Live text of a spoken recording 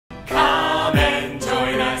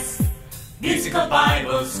Musical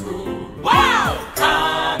Bible School. Wow!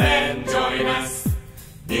 Come and join us.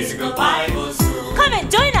 Musical Bible School. Come and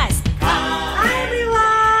join us. Hi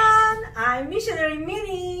everyone! I'm Missionary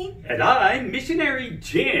Minnie. And I'm Missionary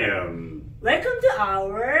Jim. Welcome to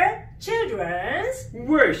our Children's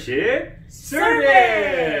Worship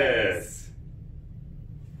Service.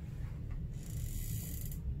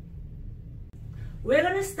 We're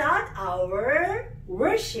going to start our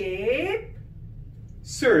worship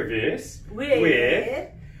service with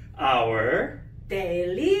our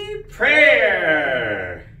daily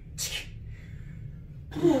prayer.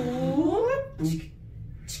 Boom,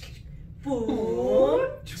 boom,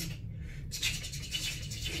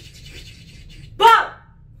 bop.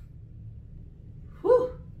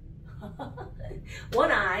 Whew.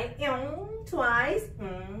 One eye, twice.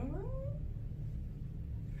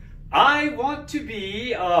 I want to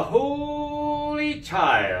be a holy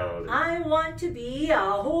child. I want to be a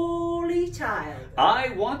holy child. I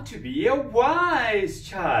want to be a wise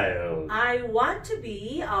child. I want to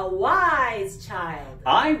be a wise child.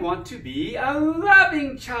 I want to be a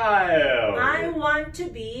loving child. I want to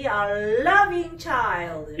be a loving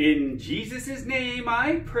child. In Jesus' name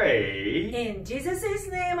I pray. In Jesus'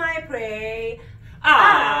 name I pray. Amen.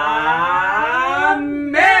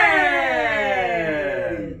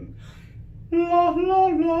 La, la,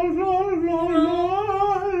 la, la, la,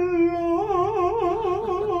 la, la.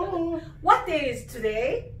 What day is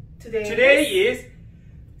today? Today is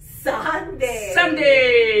Sunday.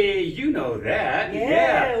 Sunday. You know that.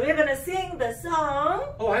 Yeah, we're gonna sing the song.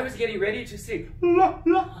 Oh, I was getting ready to sing. La,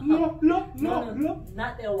 la, la, la, la, la.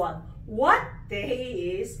 Not that one. What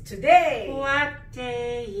day is today? What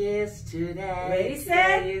day is today? Ready,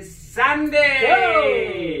 set? Today is Sunday.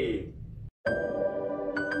 Go.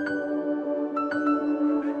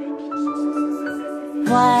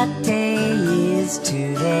 What day is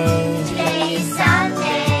today? Today is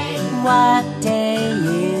Sunday. What day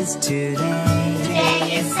is today?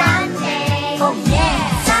 Today is Sunday. Oh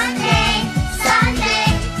yeah! Sunday,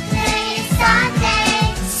 Sunday. Today is Sunday.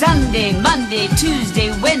 Sunday, Monday,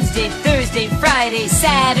 Tuesday, Wednesday, Thursday, Friday,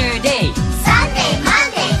 Saturday. Sunday,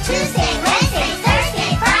 Monday, Tuesday, Wednesday,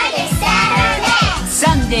 Thursday, Friday, Saturday.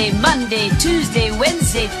 Sunday, Monday, Tuesday,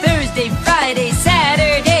 Wednesday, Thursday, Friday,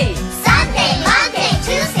 Saturday. Sunday, Monday,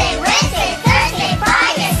 Tuesday, Wednesday, Thursday,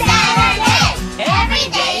 Friday, Saturday. Every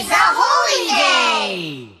day's a holy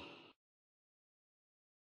day.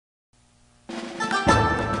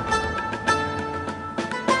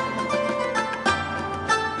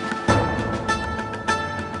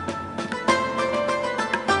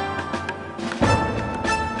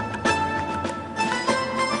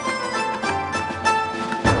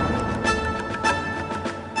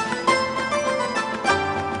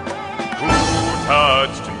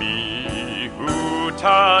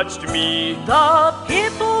 Touched me. The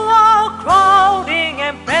people are crowding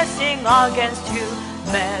and pressing against you,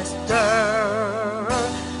 Master,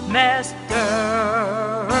 Master.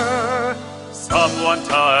 Someone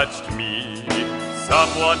touched me.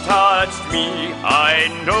 Someone touched me. I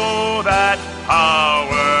know that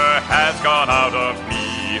power has gone out of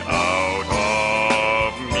me, out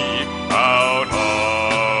of me, out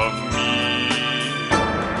of me.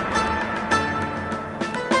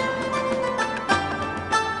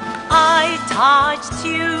 I touched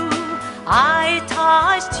you, I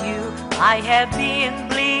touched you. I have been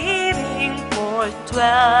bleeding for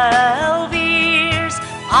 12 years.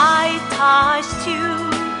 I touched you,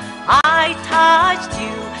 I touched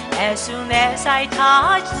you. As soon as I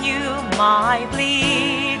touched you, my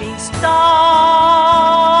bleeding stopped.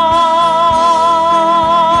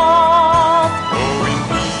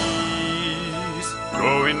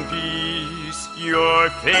 Go in peace, your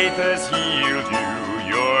faith has healed you.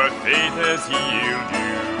 Your faith has healed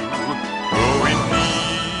you. Go in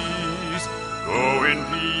peace, go in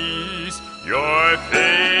peace. Your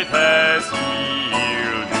faith has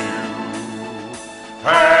healed you.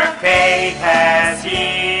 Her faith has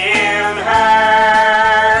healed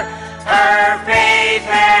her. Her faith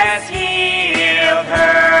has healed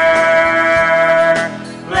her.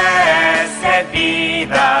 Blessed be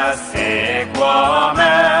the sick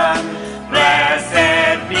woman.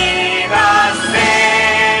 Blessed be the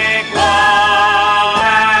sick woman.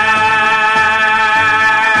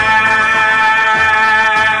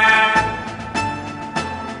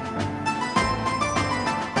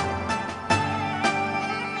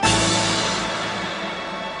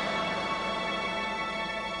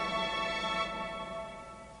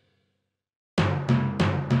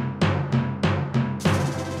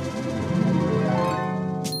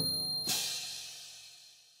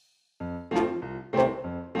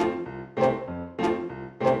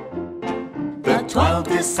 12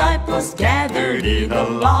 disciples gathered in a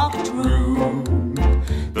locked room.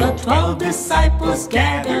 The 12 disciples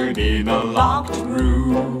gathered in a locked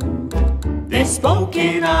room. They spoke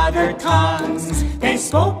in other tongues, they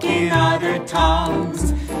spoke in other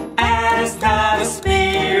tongues, as the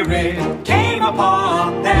Spirit came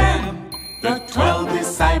upon them. The 12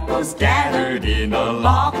 disciples gathered in a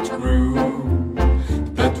locked room.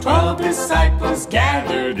 The 12 disciples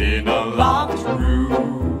gathered in a locked room.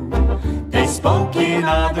 They spoke in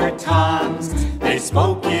other tongues, they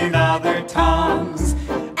spoke in other tongues,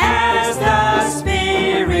 as the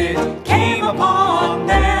Spirit came upon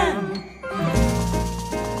them.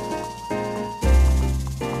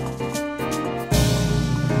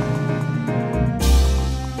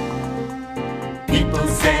 People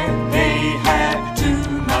said they had too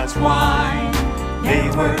much wine. They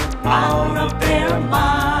were out of their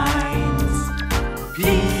minds.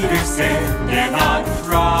 Peter said they're not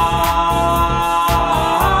drunk.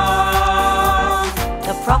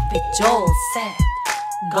 The prophet Joel said,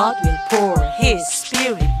 God will pour His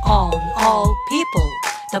Spirit on all people.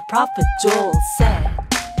 The prophet Joel said,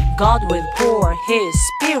 God will pour His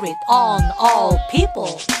Spirit on all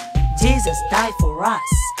people. Jesus died for us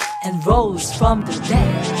and rose from the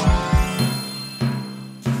dead.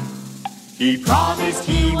 He promised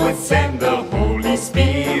He would send the Holy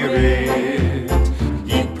Spirit.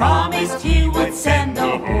 He promised He would send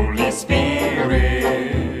the Holy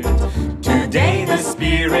Spirit. Today the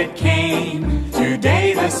Spirit came.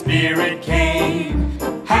 Today the Spirit came.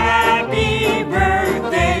 Happy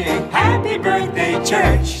birthday,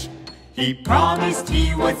 church. He promised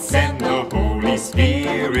He would send the Holy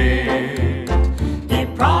Spirit. He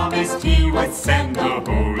promised He would send the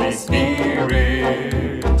Holy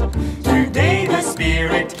Spirit. Today the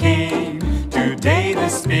Spirit came. Today the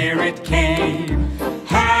Spirit came.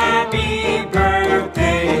 Happy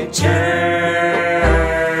birthday, church.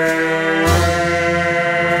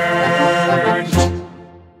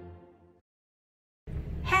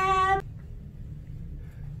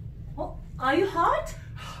 Oh, are you hot?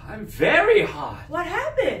 I'm very hot. What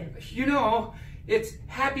happened? You know, it's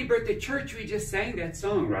Happy Birthday Church. We just sang that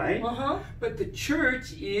song, right? Uh-huh. But the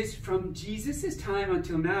church is from Jesus' time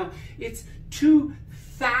until now. It's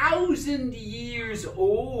 2,000 years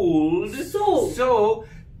old. So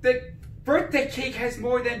the birthday cake has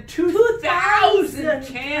more than 2,000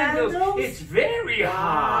 candles. It's very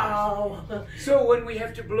hot. Wow. So when we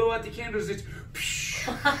have to blow out the candles, it's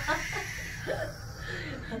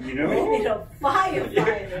you know? We need a fire.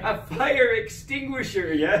 A fire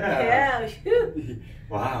extinguisher, yeah. Yeah. Phew.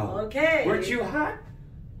 Wow. Okay. Weren't you hot?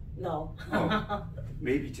 No. Oh,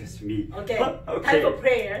 maybe just me. Okay. Okay. Time for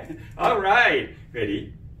prayer. All right.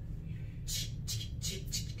 Ready?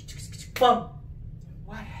 Bum.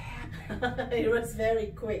 What happened? It was very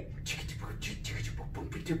quick.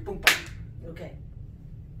 Okay.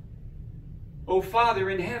 Oh, Father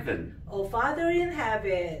in heaven, Oh, Father in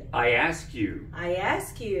heaven, I ask you I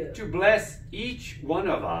ask you to bless each one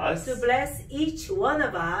of us to bless each one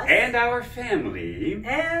of us and our family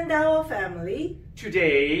and our family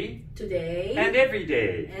today today and every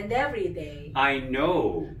day. and every day. I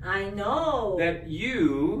know that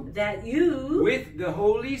you, with the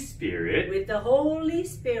Holy Spirit, with the Holy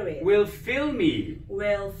Spirit will fill me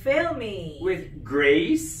with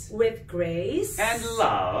grace grace and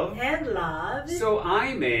love, so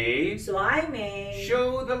I may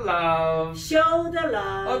show the love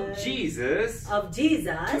of Jesus to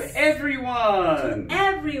everyone.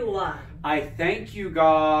 I thank you,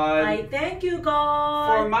 God,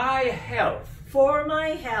 for my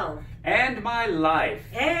health and my life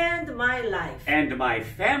and my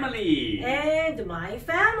family and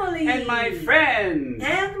my friends.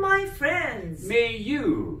 May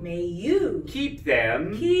you keep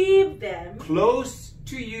them close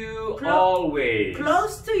to you always.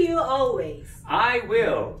 I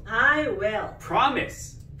will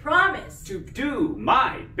promise to do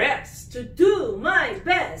my best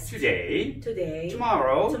today,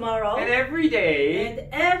 tomorrow, and every day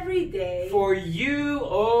for you,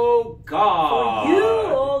 oh God.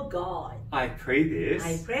 I pray this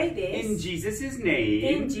in Jesus' name.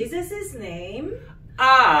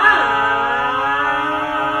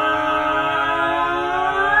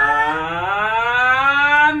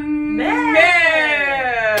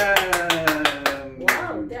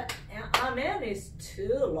 Wow, that amen is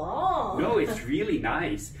too long. No, it's really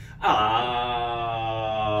nice.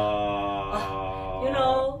 You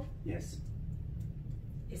know, yes.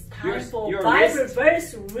 it's time for your Bible wrist.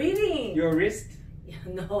 verse reading. Your wrist?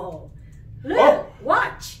 No. Look, Oh.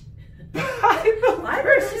 watch. Bible Bible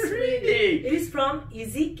verse verse reading. reading? It is from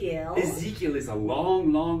Ezekiel. Ezekiel is a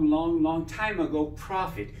long time ago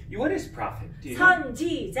prophet. What is prophet? Do you know?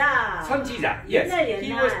 선지자. 선지자. Yes.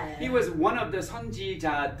 옛날. He was one of the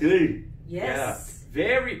선지자들. Yes. Yeah.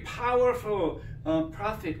 Very powerful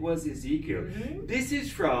prophet was Ezekiel. This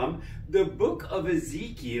is from the book of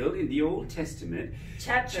Ezekiel in the Old Testament,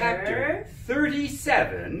 chapter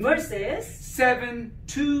 37, verses 7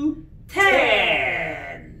 to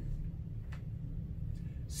 10.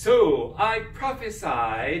 So I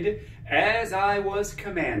prophesied as I was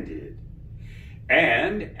commanded,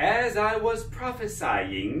 and as I was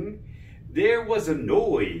prophesying, there was a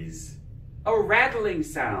noise, a rattling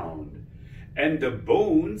sound, and the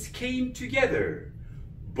bones came together,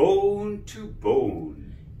 bone to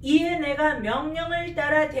bone. 이에 내가 명령을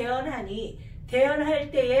따라 대언하니 대언할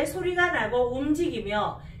때에 소리가 나고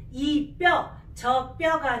움직이며 이 뼈, 저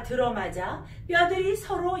뼈가 들어맞아 뼈들이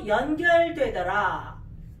서로 연결되더라.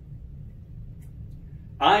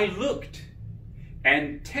 I looked,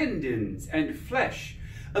 and tendons and flesh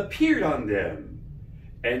appeared on them,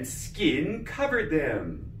 and skin covered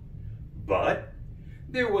them, but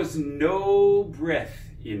there was no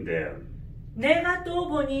breath in them. 내가 또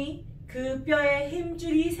보니 그 뼈에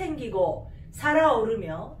힘줄이 생기고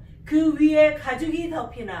살아오르며 그 위에 가죽이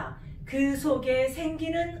덮이나 그 속에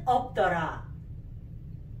생기는 없더라.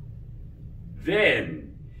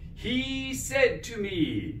 Then he said to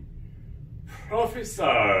me,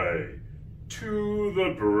 Prophesy to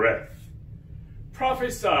the breath.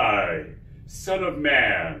 Prophesy, Son of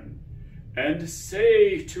Man, and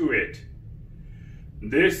say to it,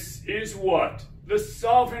 This is what the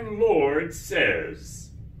Sovereign Lord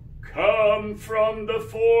says. Come from the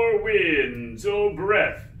four winds, O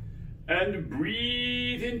breath, and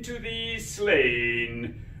breathe into these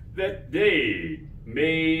slain, that they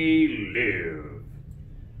may live.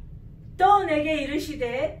 또 내게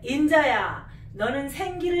이르시되 인자야 너는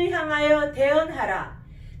생기를 향하여 대언하라.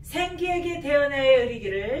 생기에게 대언하여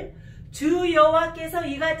이르기를 주 여호와께서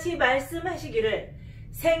이같이 말씀하시기를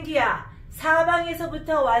생기야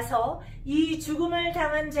사방에서부터 와서 이 죽음을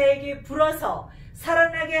당한 자에게 불어서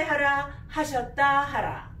살아나게 하라 하셨다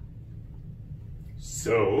하라.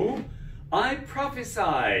 So I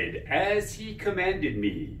prophesied as he commanded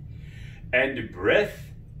me, and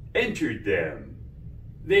breath entered them.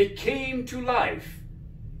 They came to life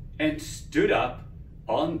and stood up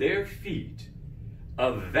on their feet,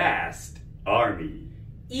 a vast army.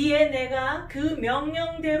 이에 내가 그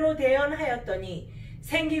명령대로 대언하였더니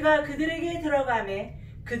생기가 그들에게 들어가매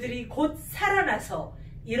그들이 곧 살아나서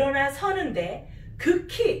일어나 서는데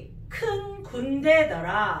극히 큰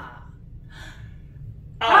군대더라.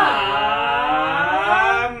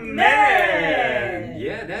 Amen.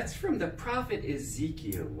 Yeah, that's from the prophet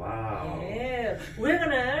Ezekiel. Wow. Yeah, we're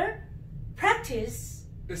gonna practice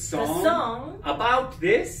The song, the song. About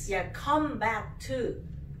this? Yeah, come back to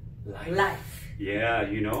life. Yeah,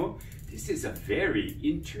 you know, this is a very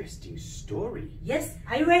interesting story. Yes,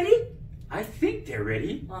 are you ready? I think they're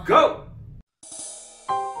ready. Uh-huh. Go!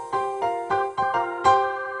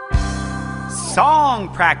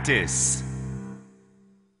 Song practice.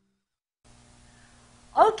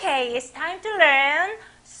 Okay, it's time to learn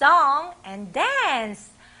song and dance.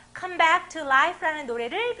 Come back to life라는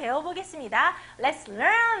노래를 배워보겠습니다. Let's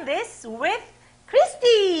learn this with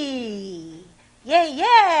Christy. Yeah,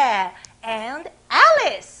 yeah. And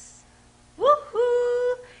Alice.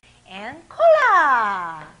 Woohoo. And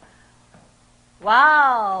Cola.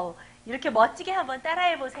 와우. 이렇게 멋지게 한번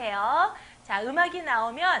따라해 보세요. 자, 음악이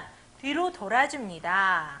나오면 뒤로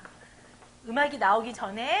돌아줍니다. 음악이 나오기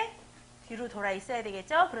전에 뒤로 돌아 있어야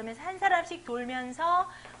되겠죠? 그러면서 한 사람씩 돌면서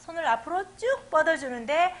손을 앞으로 쭉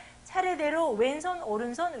뻗어주는데 차례대로 왼손,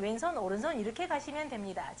 오른손, 왼손, 오른손 이렇게 가시면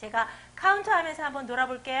됩니다. 제가 카운트하면서 한번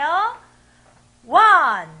돌아볼게요. 1,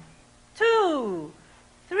 2,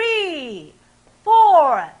 3,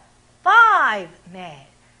 4, 5. 네.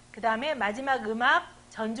 그 다음에 마지막 음악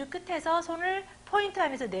전주 끝에서 손을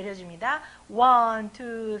포인트하면서 내려줍니다. 1,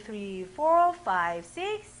 2, 3, 4, 5,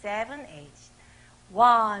 6, 7, 8. 1,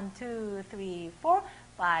 2, 3, 4,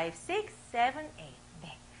 5, 6, 7, 8.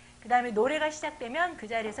 네. 그 다음에 노래가 시작되면 그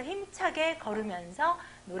자리에서 힘차게 걸으면서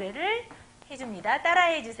노래를 해줍니다.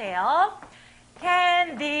 따라해 주세요.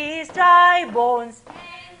 Can these dry bones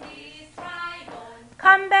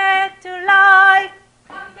come back to life?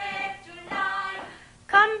 Come back to life.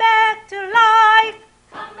 Come back to life.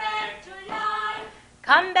 Come back to life.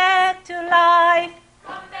 Come back to life.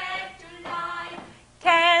 Come back to life.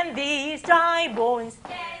 Can these dry bones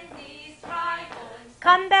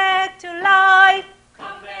come back to life?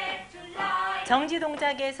 Come back to life. 정지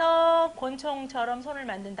동작에서 곤충처럼 손을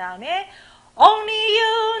만든 다음에 Only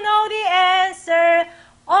you know the answer.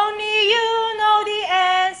 Only you know the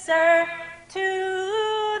answer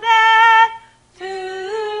to that,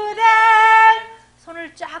 to that.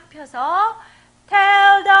 손을 쫙 펴서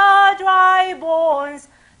tell the dry bones,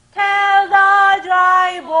 tell the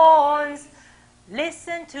dry bones.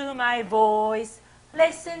 Listen to my voice,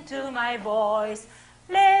 listen to my voice.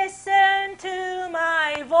 Listen to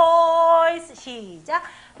my voice. 시작.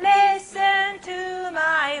 Listen to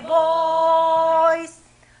my voice.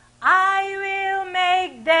 I will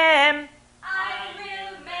make them. I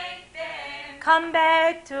will make them. Come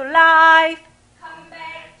back to life. Come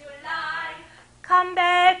back to life. Come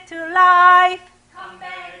back to life. Come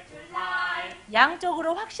back to life.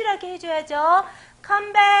 양쪽으로 확실하게 해줘야죠.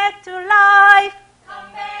 Come back to life.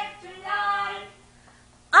 Come back to life.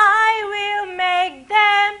 I will make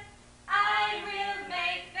them. I will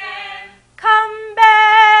make them. Come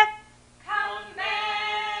back. Come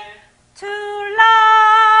back. To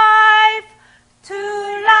life. To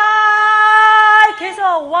life.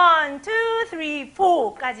 계속 1, 2, 3,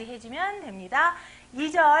 4까지 해주면 됩니다.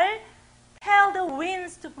 2절 Tell the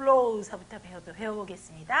winds to blow서부터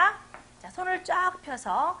배워보겠습니다. 자, 손을 쫙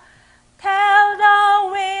펴서 Tell the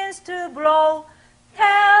winds to blow.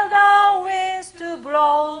 Tell the winds to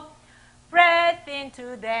blow. Breath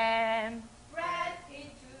into them. Breath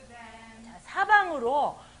into them. 자,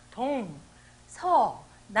 사방으로 동, 서,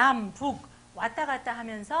 남, 북 왔다 갔다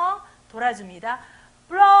하면서 돌아줍니다.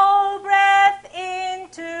 Blow breath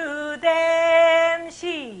into them.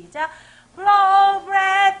 시작. Blow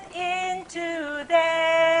breath into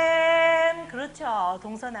them. 그렇죠.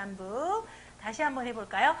 동서남북. 다시 한번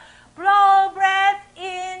해볼까요? Blow breath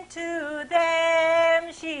into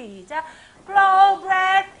them. 시작. Blow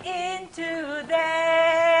breath into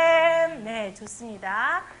them. 네,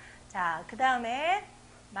 좋습니다. 자, 그 다음에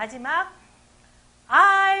마지막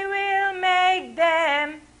I will make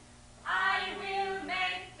them. I will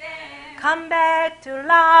make them. Come back to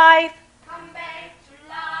life. Come back to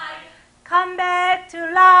life. Come back to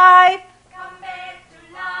life. Come back to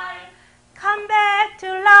life. Come back to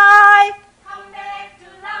life. Come back to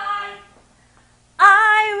life.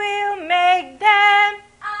 I will make them.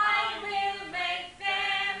 I will make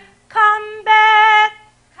them. Come back.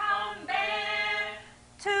 Come back.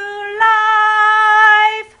 To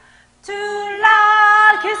life. To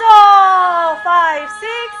life. 계속 5,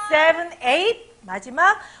 6, 7, 8.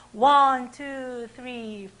 마지막 1, 2,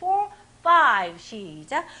 3, 4, 5.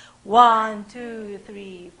 시작. 1, 2,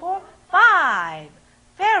 3, 4, 5.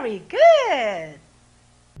 Very good.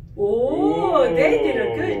 Oh, they did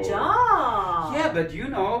a good job. Yeah, but you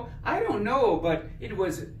know, I don't know, but it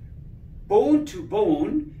was bone to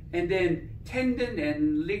bone, and then tendon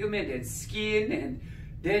and ligament and skin, and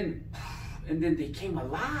then they came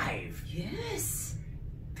alive. Yes.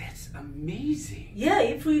 That's amazing. Yeah,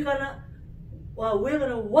 if we're gonna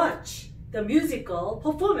watch the musical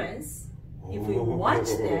performance. If we watch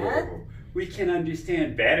that, we can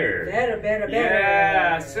understand better. Better.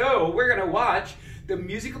 Yeah, so we're going to watch the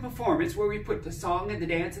musical performance where we put the song and the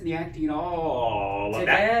dance and the acting all of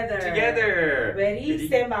that together. Ready,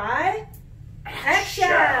 stand by,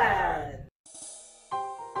 action!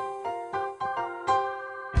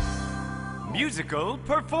 Musical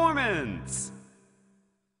performance.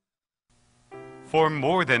 For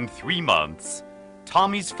more than 3 months,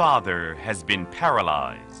 Tommy's father has been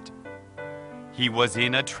paralyzed. He was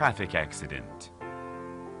in a traffic accident.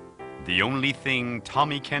 The only thing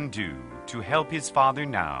Tommy can do to help his father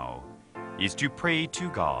now is to pray to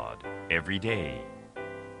God every day.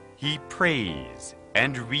 He prays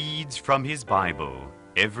and reads from his Bible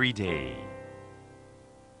every day.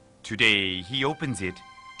 Today he opens it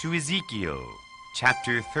to Ezekiel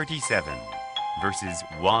chapter 37, verses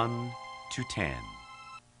 1 to 10.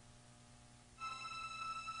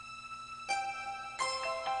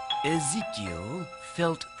 Ezekiel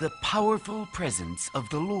felt the powerful presence of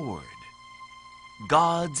the Lord.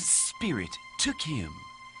 God's Spirit took him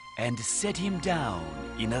and set him down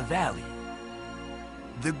in a valley.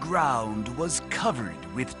 The ground was covered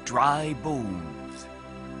with dry bones.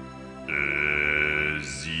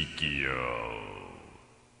 Ezekiel,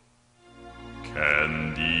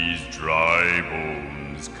 can these dry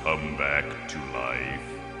bones come back to life?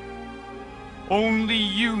 Only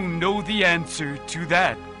you know the answer to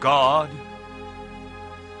that, God.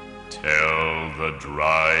 Tell the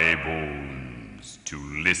dry bones to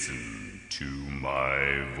listen to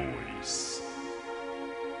my voice.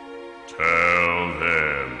 Tell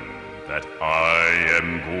them that I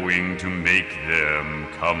am going to make them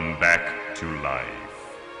come back to life.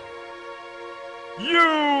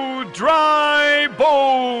 You dry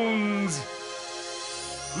bones!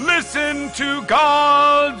 Listen to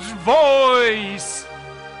God's voice.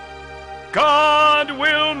 God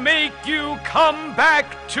will make you come back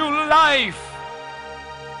to life.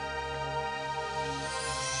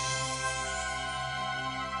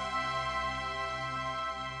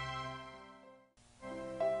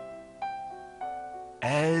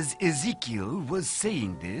 As Ezekiel was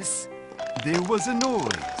saying this, there was a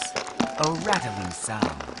noise, a rattling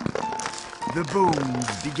sound. The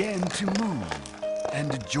bones began to move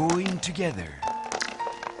and join together.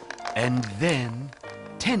 And then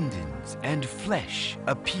tendons and flesh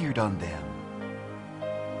appeared on them.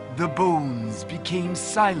 The bones became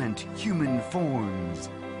silent human forms.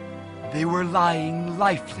 They were lying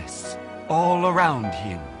lifeless all around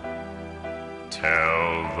him.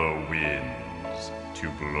 Tell the winds to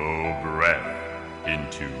blow breath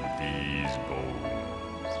into these bones.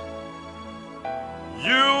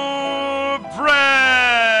 You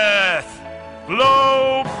breath!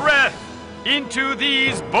 Blow breath into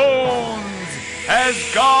these bones as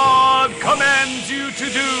God commands you to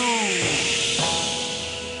do.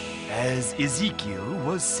 As Ezekiel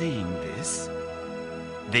was saying this,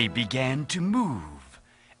 they began to move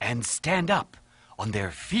and stand up on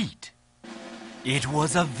their feet. It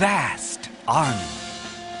was a vast army.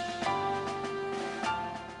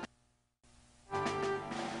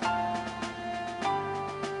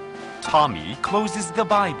 Tommy closes the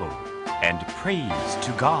Bible and prays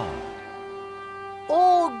to God.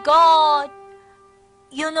 Oh God,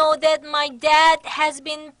 you know that my dad has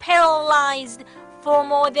been paralyzed for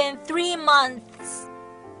more than 3 months.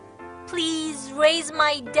 Please raise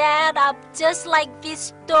my dad up just like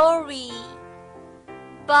this story.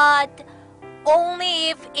 But only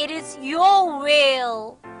if it is your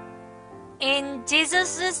will. In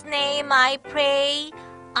Jesus' name I pray.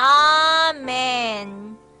 Amen.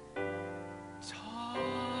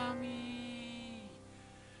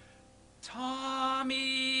 Tommy!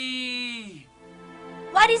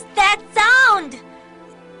 What is that sound?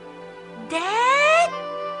 Dad?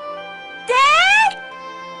 Dad?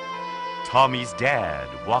 Tommy's dad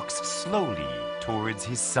walks slowly towards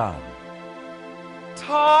his son.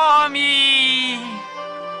 Tommy!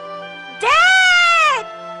 Dad!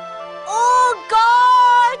 Oh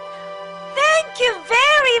God! Thank you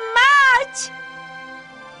very much!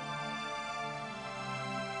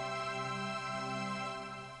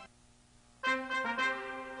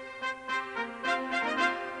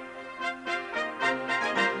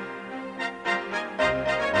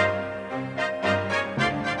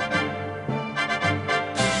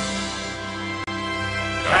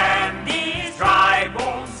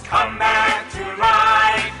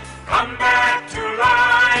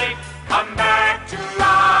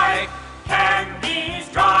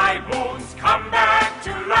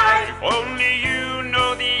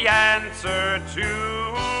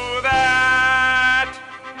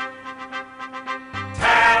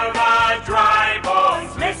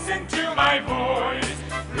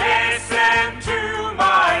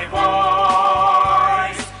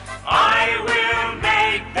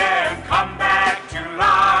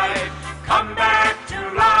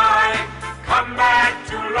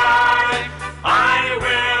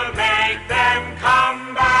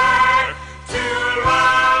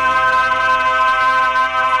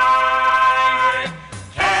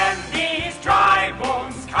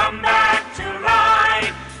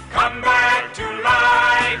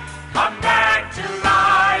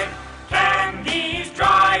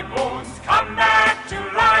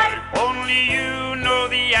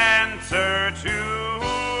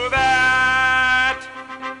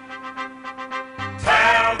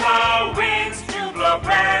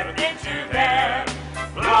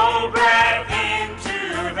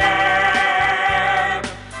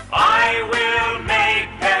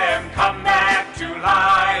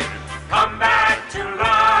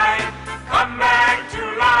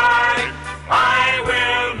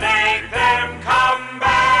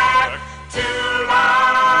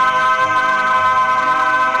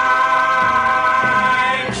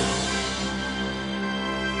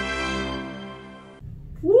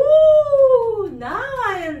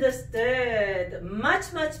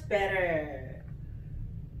 Much better.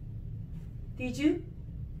 Did you?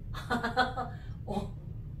 Oh.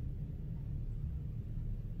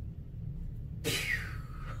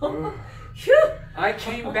 Phew. I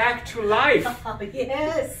came back to life.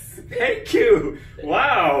 Yes. Thank you.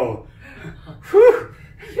 Wow. Whew.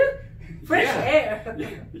 Fresh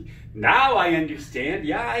air. Now I understand.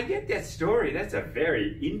 Yeah, I get that story. That's a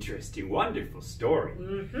very interesting, wonderful story.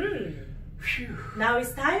 Mm-hmm. Now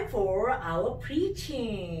it's time for our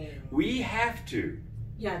preaching. We have to.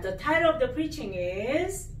 Yeah, the title of the preaching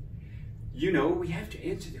is you know, we have to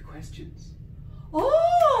answer the questions.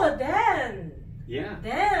 Oh, then. Yeah.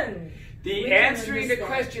 Then. we The can answering the understand.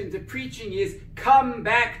 question, the preaching is come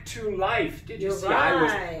back to life. Did you You're see?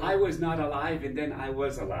 right. I was not alive and then I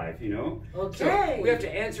was alive, you know? Okay. So we have to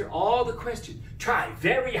answer all the questions. Try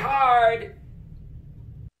very hard.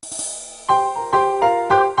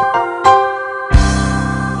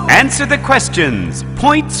 Answer the questions.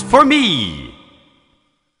 Points for me.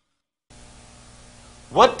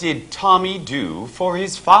 What did Tommy do for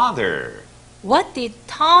his father? What did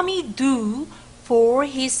Tommy do for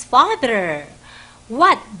his father?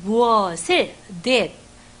 What 무엇을 did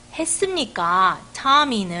했습니까?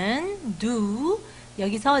 Tommy는 do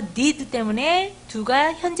여기서 did 때문에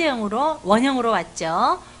do가 현재형으로 원형으로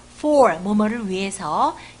왔죠. For 뭐뭐를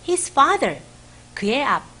위해서 his father 그의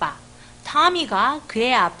아빠. Tommy가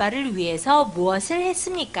그의 아빠를 위해서 무엇을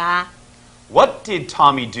했습니까? What did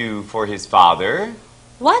Tommy do for his father?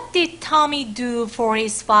 What did Tommy do for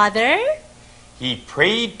his father? He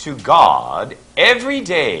prayed to God every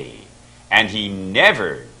day, and he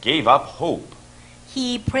never gave up hope.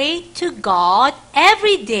 He prayed to God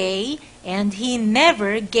every day and he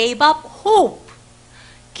never gave up hope.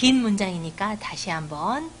 긴 문장이니까 다시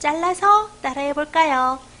한번 잘라서 따라해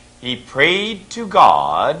볼까요? He prayed to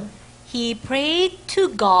God He prayed to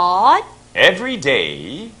God every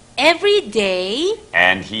day, every day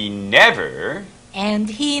and he never and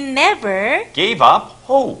he never gave up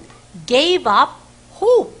hope. gave up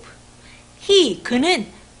hope. He, 그는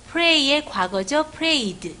pray의 과거죠.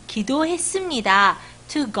 prayed, 기도했습니다.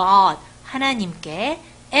 to God, 하나님께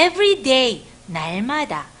every day,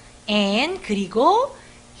 날마다 and 그리고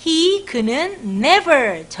he, 그는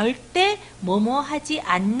never, 절대 뭐뭐 하지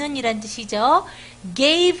않는 이란 뜻이죠.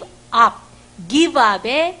 gave up, give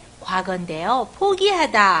up의 과거인데요.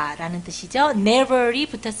 포기하다 라는 뜻이죠. never이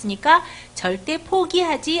붙었으니까 절대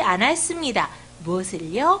포기하지 않았습니다.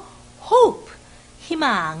 무엇을요? hope,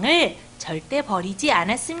 희망을 절대 버리지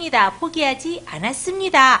않았습니다. 포기하지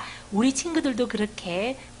않았습니다. 우리 친구들도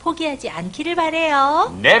그렇게 포기하지 않기를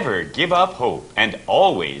바래요. Never give up hope and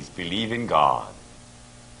always believe in God.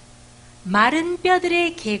 마른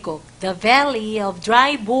뼈들의 계곡, The Valley of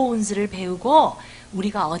Dry Bones를 배우고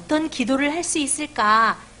우리가 어떤 기도를 할 수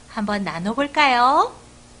있을까 한번 나눠볼까요?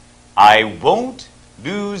 I won't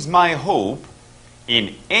lose my hope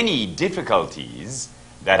in any difficulties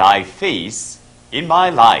that I face in my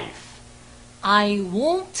life. I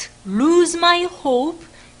won't lose my hope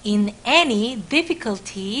in any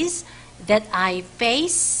difficulties that I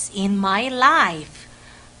face in my life.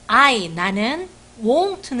 I, 나는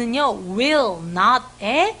won't는요, will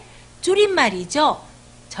not의 줄임말이죠.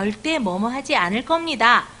 절대 뭐뭐 하지 않을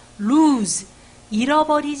겁니다. lose,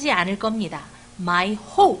 잃어버리지 않을 겁니다. My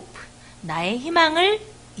hope, 나의 희망을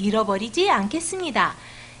잃어버리지 않겠습니다.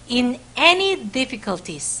 In any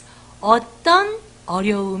difficulties, 어떤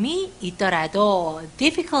어려움이 있더라도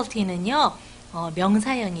difficulty는요,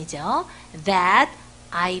 명사형이죠. That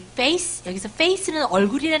I face, 여기서 face는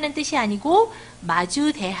얼굴이라는 뜻이 아니고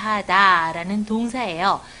마주대하다 라는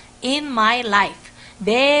동사예요. In my life,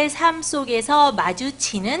 내 삶 속에서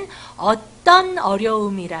마주치는 어떤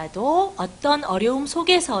어려움이라도, 어떤 어려움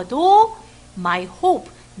속에서도 my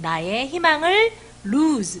hope, 나의 희망을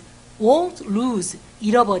lose, won't lose,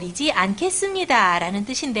 잃어버리지 않겠습니다 라는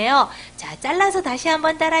뜻인데요. 자, 잘라서 다시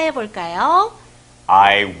한번 따라해 볼까요?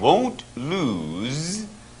 I won't lose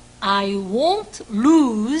I won't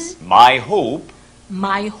lose my hope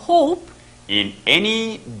my hope in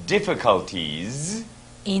any difficulties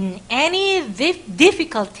in any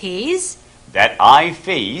difficulties that I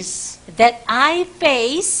face that I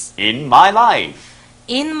face in my life.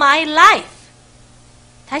 in my life.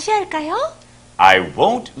 다시 할까요? I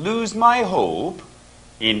won't lose my hope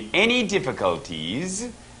in any difficulties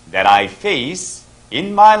that I face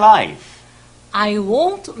in my life. I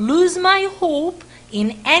won't lose my hope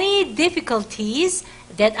in any difficulties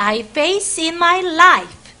that I face in my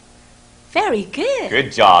life. Very good.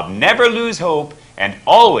 Good job. Never lose hope and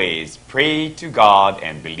always pray to God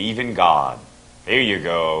and believe in God. There you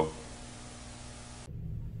go.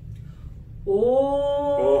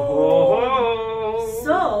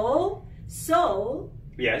 So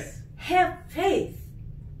Yes. have faith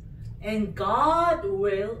and God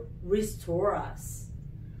will restore us.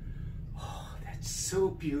 That's so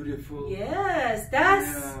beautiful. Yes, that's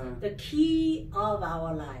Yeah. the key of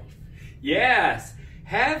our life. Yes.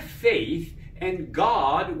 Have faith and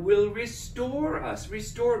God will restore us.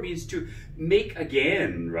 Restore means to make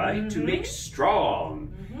again, right? To make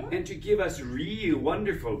strong and to give us real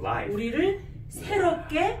wonderful life. 우리를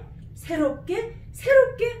새롭게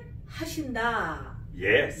하신다.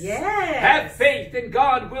 Yes. Yes. Have faith and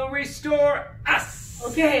God will restore us.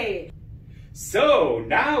 Okay. So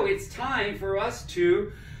now it's time for us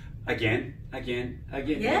to again. Yes.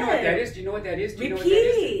 You know what that is? Do you know what that is? Do you know what that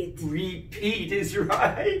Repeat. is? Repeat is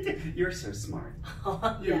right. You're so smart.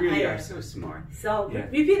 You Yeah, really I are am. so smart. So Yeah.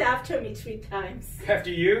 repeat after me 3 times. After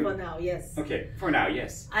you? For now, yes. Okay, for now,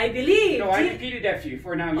 yes. I believe. No, I repeated after you.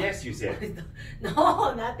 For now, yes, you said.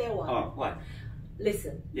 No, not that one. Oh, what?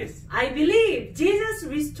 Listen. Yes. I believe Jesus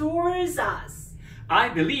restores us. I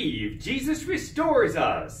believe Jesus restores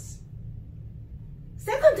us.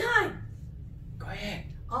 Second time. Go ahead.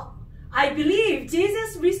 I believe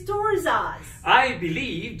Jesus restores us. I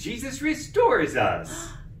believe Jesus restores us.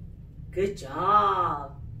 Good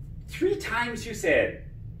job. 3 times you said.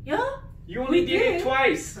 Yeah? You only We did it did.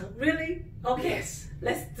 twice. Really? Okay. Yes.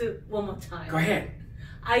 Let's do one more time. Go ahead.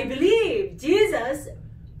 I believe Jesus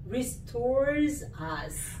restores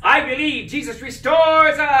us. I believe Jesus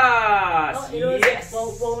restores us. Oh, it was Yes.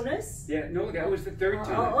 a bonus? Yeah, no, that was the 3rd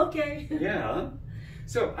time. Oh, okay. Yeah.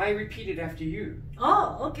 So I repeated after you.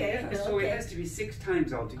 Oh, okay. Yeah, so okay. it has to be 6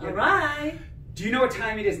 times altogether. All right. Do you know what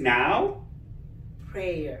time it is now?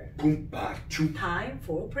 Prayer. Boompa choo Time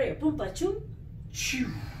for prayer. Pumpa chum. choo.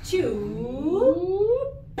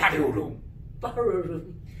 Choo. Padoodle.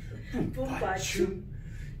 Barum. Pumpa chum.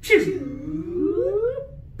 Choo.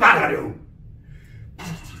 Badadoo.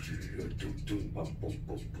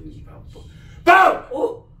 Boom!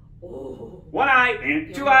 Oh. Oh. 1 eye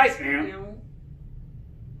and 2 eyes and.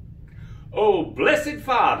 Oh, blessed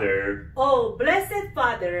Father, Oh, blessed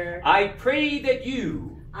Father, I pray that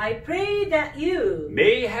you I pray that you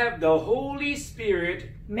may have the Holy Spirit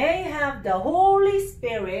may have the Holy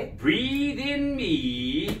Spirit breathe in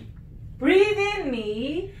me breathe in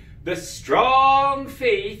me the strong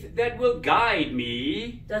faith that will guide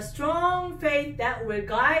me the strong faith that will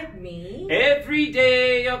guide me every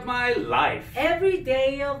day of my life. every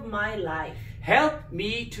day of my life. Help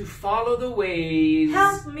me to follow the ways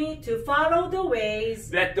Help me to follow the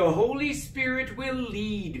ways that the Holy Spirit will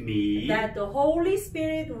lead me that the Holy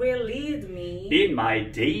Spirit will lead me in my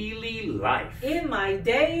daily life. in my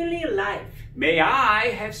daily life. May I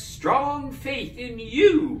have strong faith in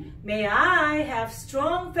you, May I have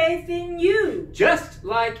strong faith in you, just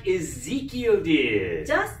like Ezekiel did.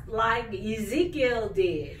 just like Ezekiel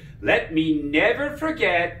did. Let me never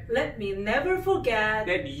forget Let me never forget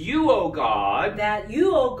that you, O God, that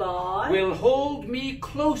you, O God, will hold me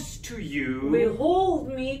close to you will hold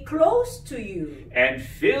me close to you and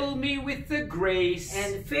fill me with the grace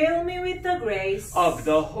and fill me with the grace of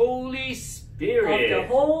the Holy Spirit. of the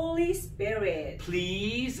Holy Spirit.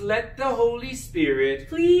 Please let the Holy Spirit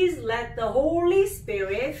Please let the Holy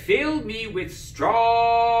Spirit fill me with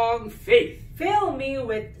strong faith fill me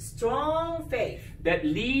with strong faith that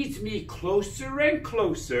leads me closer and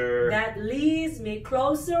closer that leads me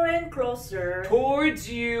closer and closer towards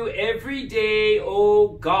you every day, O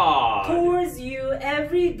God. towards you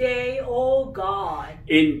every day, O God.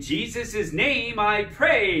 In Jesus' name I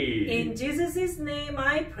pray. In Jesus' name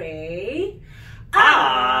I pray.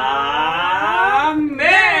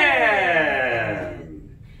 Amen.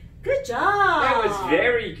 Good job. That was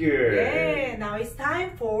very good. Yeah, now it's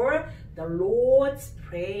time for the Lord's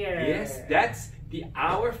Prayer. Yes, that's the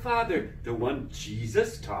Our Father, the one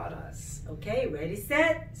Jesus taught us. Okay, ready,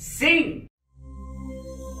 set. Sing!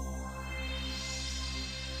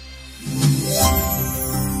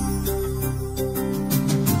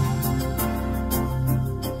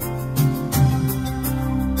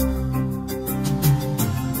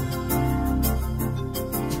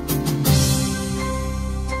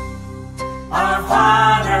 Our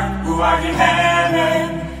Father, who art in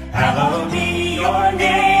heaven, hallowed be your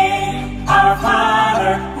name. Our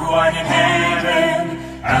Father, who art in heaven,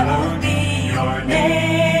 hallowed be your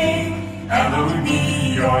name. Hallowed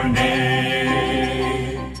be your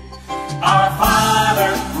name. Our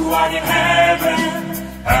Father, who art in heaven,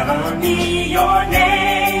 hallowed be your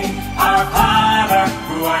name. Our Father,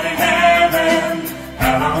 who art in heaven,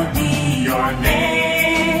 hallowed be your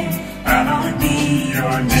name. Hallowed be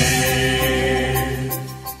your name.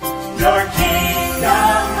 Your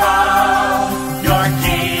kingdom come, your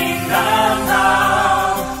kingdom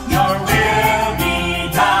come, your will be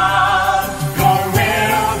done, your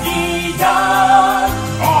will be done,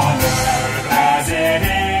 on earth as it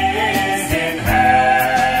is in heaven.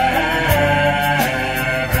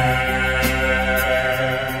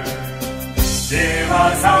 Give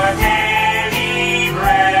us our daily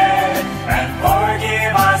bread, and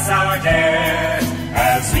forgive us our debt,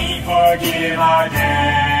 as we forgive our debtors.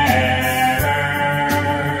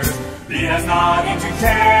 Lead us not into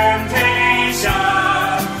temptation,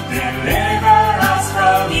 deliver us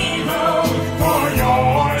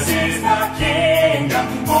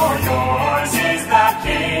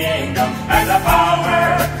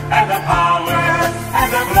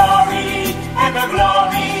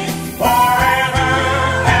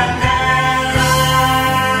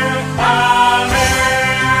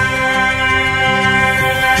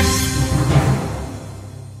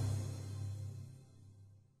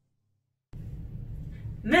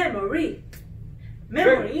memory,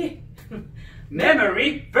 memory,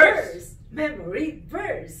 Memory verse. memory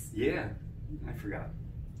verse. Yeah, I forgot.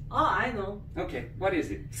 Oh, I know. Okay, what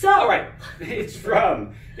is it? So- all right, it's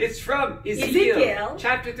from Ezekiel, Ezekiel.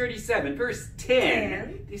 chapter 37, verse 10.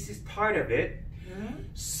 10. This is part of it.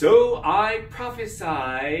 So I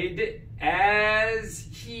prophesied as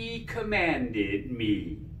he commanded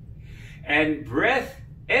me, and breath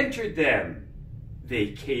entered them. They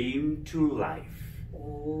came to life.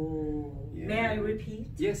 Oh, Yeah. may I repeat?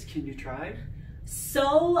 Yes, can you try?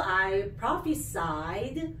 So I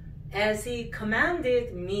prophesied as he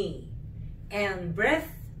commanded me, and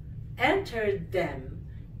breath entered them.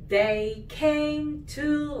 They came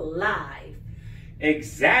to life.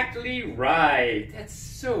 Exactly right. That's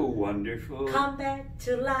so wonderful. Come back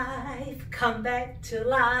to life, come back to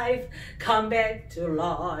life, come back to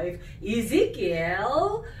life.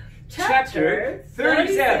 Ezekiel Chapter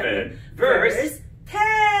 37, verse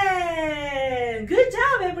 10. Good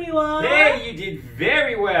job, everyone. Hey, you did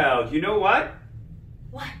very well. You know what?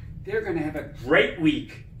 What? They're going to have a great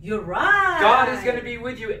week. You're right. God is going to be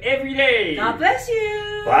with you every day. God bless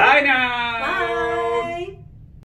you. Bye now. Bye.